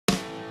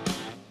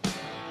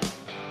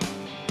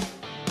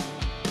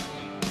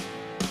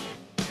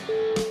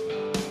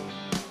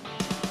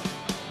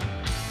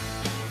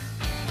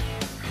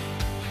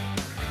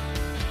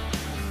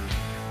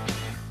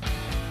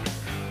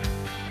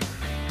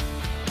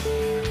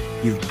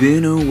You've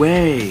been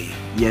away,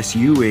 yes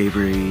you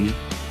Avery.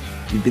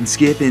 You've been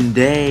skipping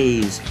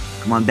days.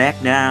 Come on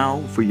back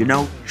now for your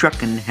no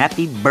truckin'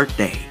 happy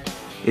birthday.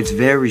 It's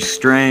very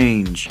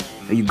strange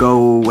how you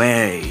go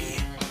away,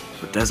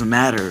 but doesn't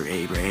matter,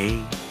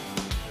 Avery.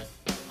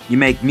 You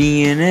make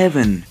me and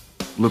Evan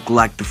look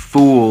like the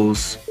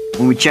fools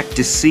when we check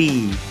to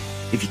see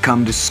if you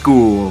come to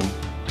school.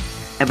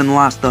 Evan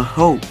lost the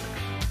hope,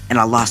 and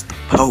I lost the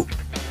pope,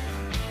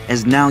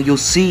 as now you'll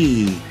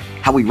see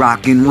how we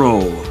rock and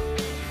roll.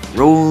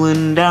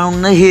 Rolling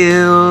down the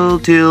hill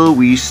till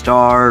we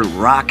start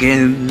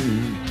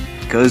rockin',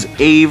 'cause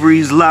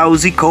Avery's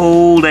lousy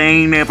cold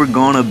ain't ever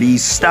gonna be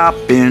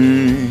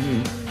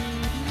stoppin'.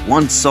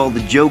 Once all the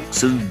jokes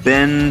have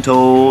been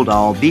told,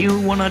 I'll be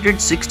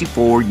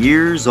 164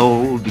 years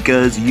old,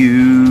 because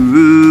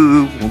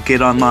you won't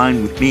get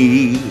online with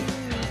me.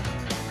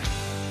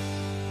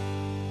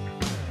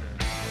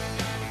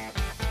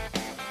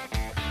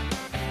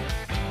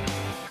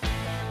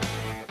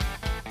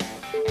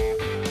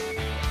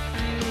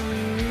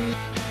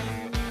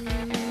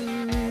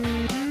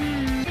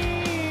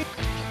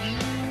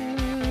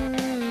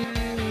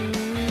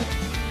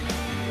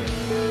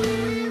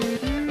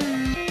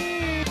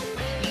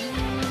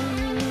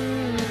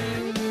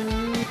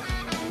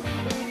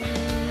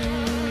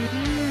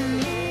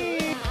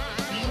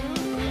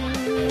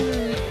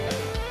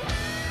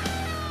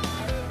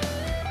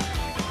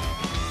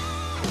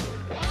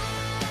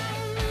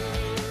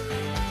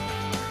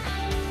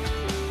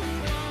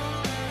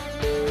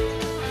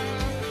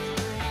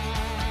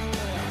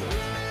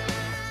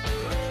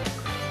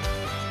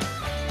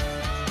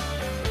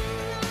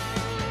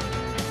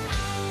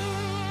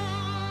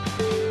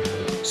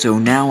 So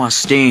now I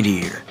stand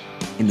here,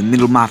 in the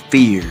middle of my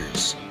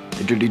fears.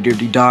 The dirty,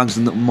 dirty dogs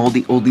and the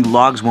moldy, oldie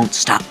logs won't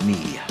stop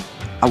me.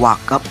 I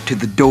walk up to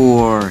the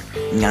door,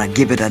 and I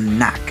give it a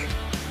knock.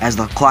 As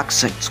the clock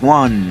strikes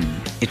 1,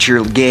 it's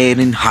surely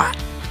getting hot.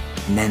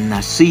 And then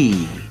I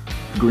see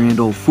the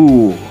grand old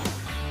fool.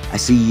 I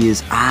see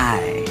his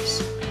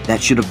eyes,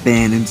 that should have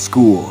been in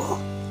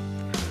school.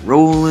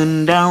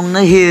 Rolling down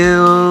the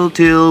hill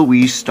till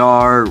we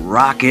start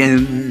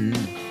rockin',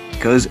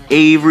 'cause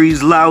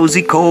Avery's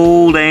lousy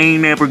cold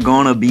ain't ever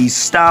gonna be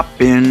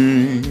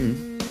stoppin'.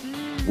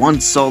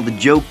 Once all the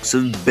jokes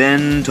have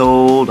been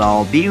told,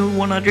 I'll be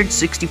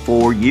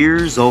 164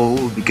 years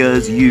old,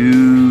 because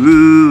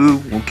you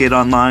won't get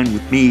online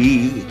with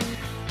me.